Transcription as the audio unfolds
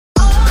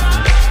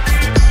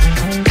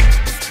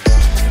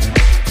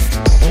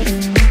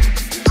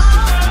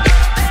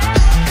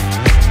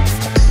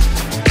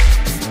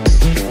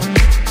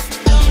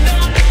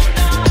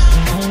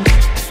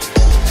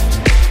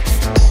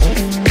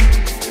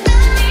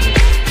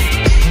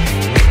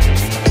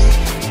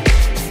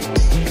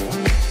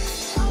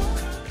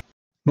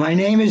My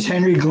name is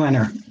Henry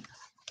Glener.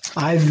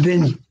 I've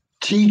been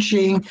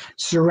teaching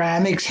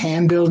ceramics,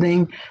 hand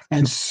building,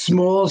 and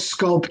small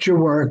sculpture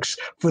works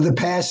for the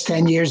past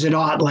 10 years at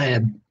Art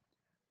Lab.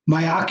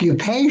 My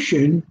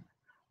occupation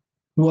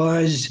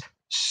was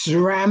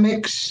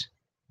ceramics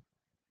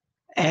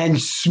and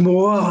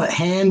small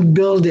hand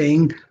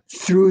building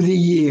through the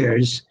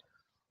years.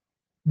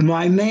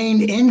 My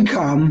main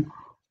income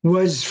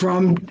was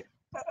from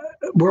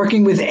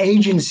working with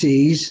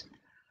agencies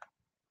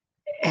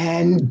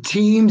and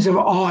teams of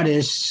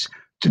artists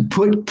to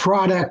put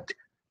product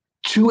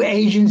to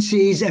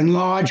agencies and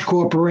large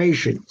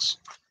corporations.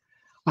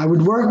 I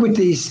would work with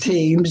these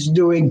teams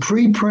doing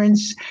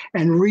preprints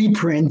and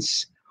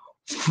reprints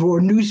for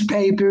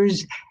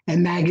newspapers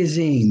and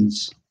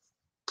magazines.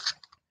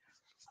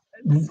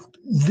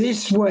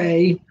 This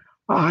way,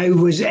 I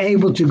was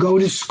able to go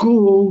to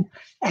school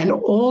and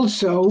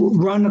also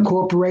run a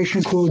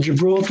corporation called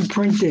Gibraltar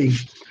Printing,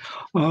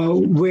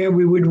 where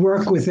we would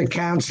work with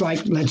accounts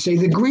like, let's say,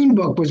 the Green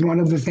Book was one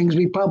of the things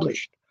we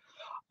published.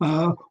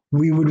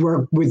 We would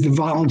work with the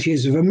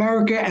Volunteers of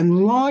America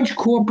and large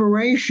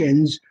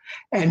corporations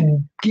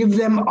and give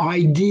them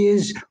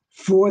ideas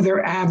for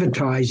their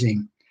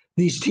advertising.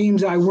 These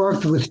teams I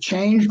worked with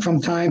changed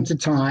from time to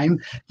time,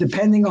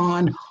 depending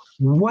on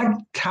what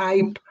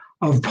type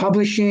of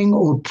publishing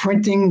or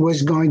printing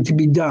was going to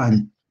be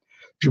done.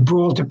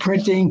 Gibraltar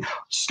Printing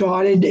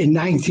started in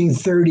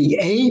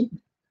 1938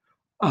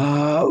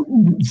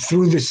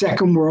 through the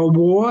Second World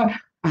War,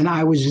 and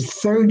I was a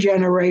third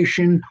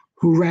generation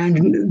who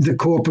ran the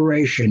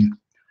corporation.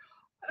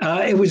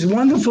 It was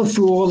wonderful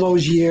through all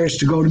those years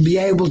to be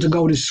able to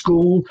go to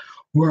school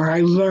where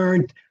I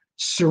learned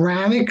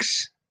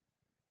ceramics,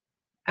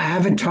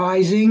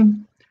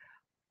 advertising,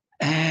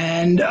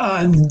 and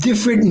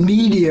different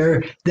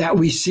media that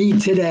we see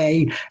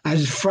today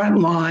as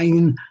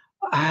frontline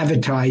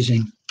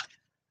advertising.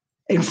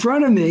 In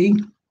front of me,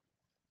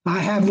 I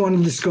have one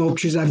of the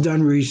sculptures I've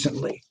done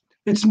recently.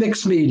 It's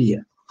mixed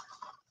media.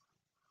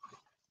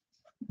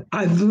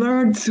 I've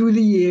learned through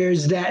the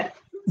years that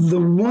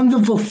the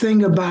wonderful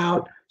thing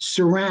about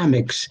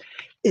ceramics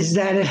is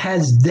that it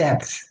has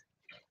depth,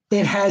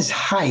 it has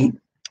height,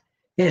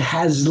 it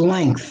has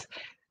length,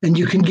 and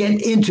you can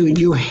get into it.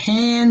 Your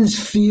hands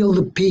feel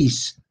the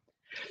piece.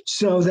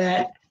 So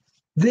that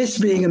this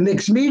being a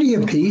mixed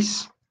media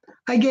piece,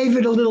 I gave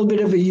it a little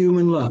bit of a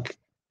human look.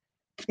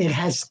 It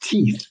has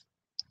teeth.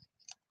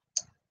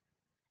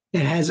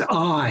 It has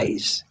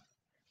eyes.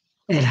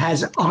 It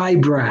has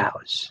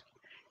eyebrows.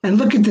 And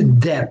look at the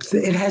depth.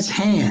 It has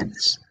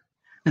hands.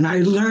 And I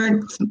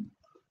learned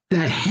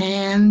that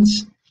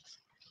hands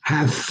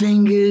have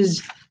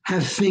fingers,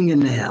 have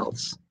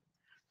fingernails.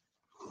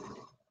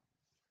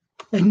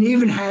 And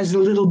even has a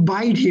little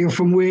bite here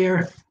from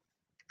where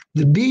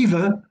the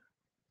beaver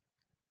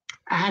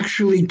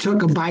actually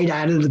took a bite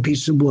out of the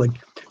piece of wood.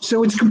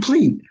 So it's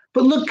complete.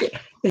 But look at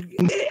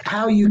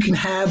how you can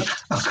have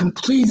a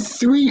complete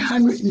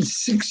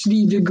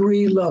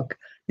 360-degree look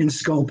in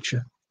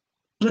sculpture.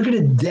 Look at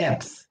the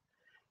depth.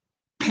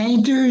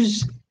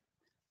 Painters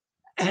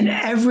and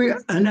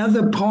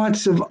other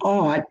parts of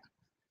art,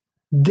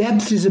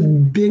 depth is a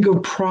bigger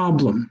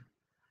problem.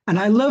 And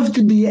I love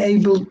to be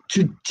able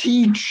to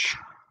teach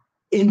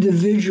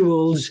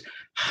individuals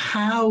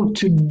how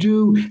to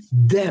do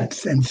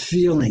depth and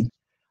feeling.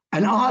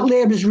 And Art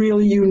Lab is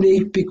really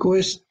unique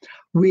because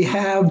we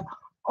have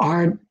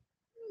our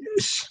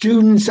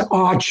students'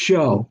 art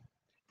show.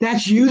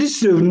 That's you, the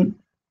student,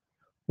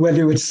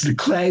 whether it's the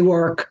clay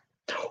work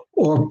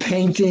or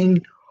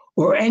painting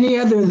or any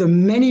other of the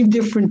many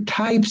different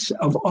types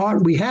of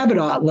art we have at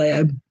Art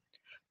Lab,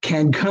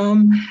 can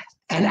come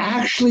and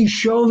actually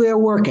show their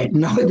work at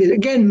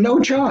no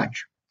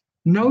charge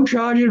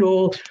at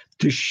all,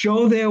 to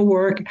show their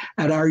work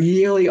at our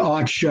yearly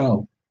art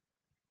show.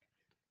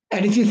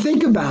 And if you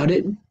think about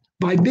it,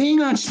 by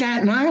being on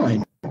Staten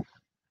Island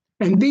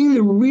and being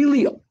the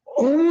really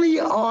only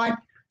art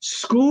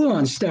school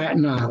on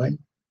Staten Island,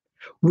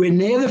 we're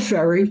near the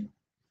ferry,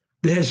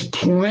 there's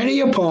plenty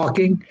of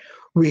parking,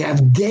 we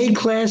have day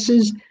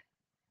classes,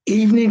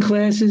 evening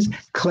classes,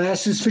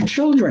 classes for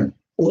children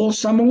all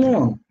summer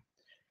long.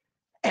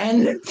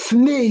 And for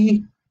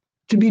me,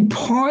 to be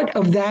part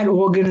of that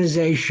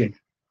organization,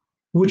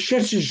 with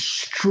such a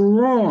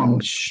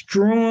strong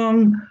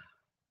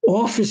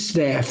office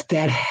staff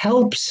that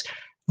helps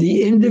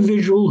the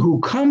individual who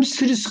comes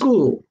to the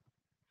school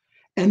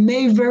and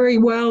may very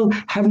well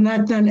have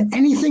not done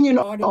anything in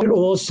art at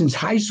all since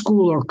high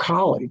school or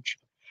college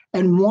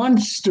and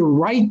wants the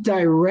right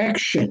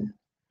direction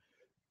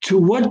to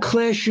what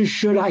classes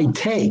should I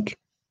take,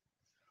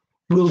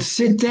 we'll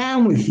sit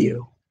down with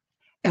you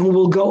and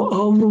we'll go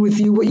over with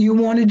you what you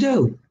want to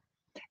do.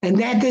 And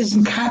that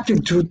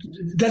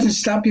doesn't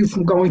stop you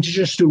from going to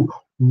just do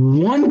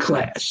one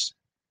class.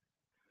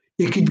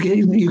 You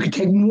could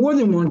take more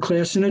than one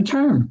class in a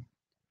term.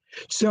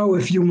 So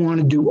if you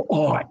want to do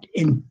art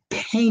in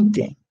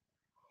painting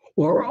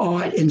or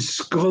art in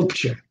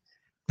sculpture,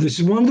 this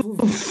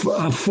wonderful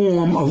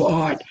form of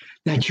art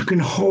that you can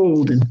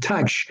hold and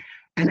touch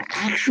and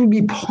actually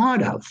be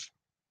part of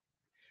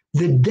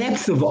the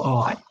depth of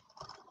art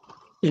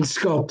in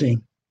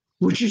sculpting,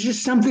 which is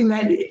just something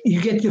that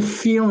you get the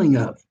feeling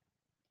of.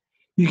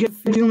 You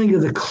get the feeling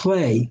of the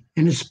clay,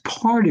 and it's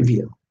part of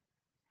you.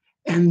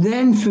 And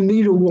then for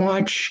me to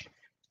watch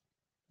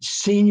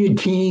senior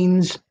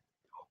teens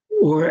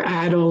or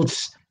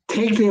adults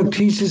take their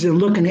pieces and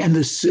look at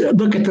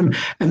them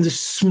and the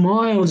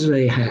smiles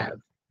they have.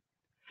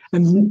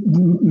 And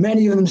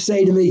many of them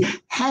say to me,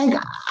 Hank,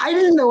 I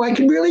didn't know I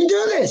could really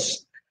do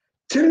this.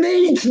 To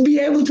me, to be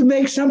able to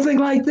make something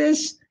like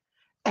this,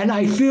 and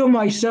I feel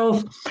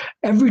myself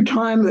every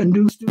time a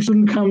new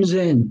student comes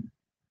in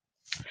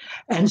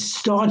and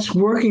starts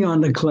working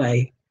on the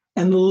clay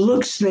and the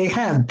looks they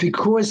have,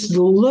 because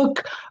the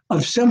look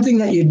of something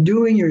that you're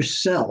doing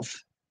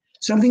yourself,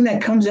 something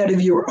that comes out of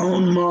your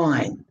own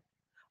mind,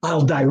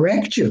 I'll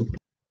direct you,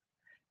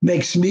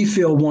 makes me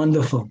feel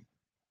wonderful.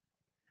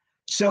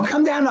 So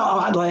come down to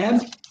Art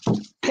Lab,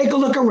 take a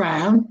look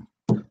around,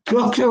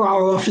 talk to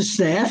our office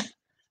staff,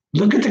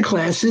 look at the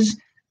classes,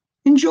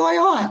 enjoy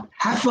art,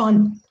 have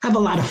fun, have a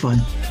lot of fun.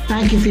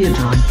 Thank you for your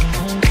time.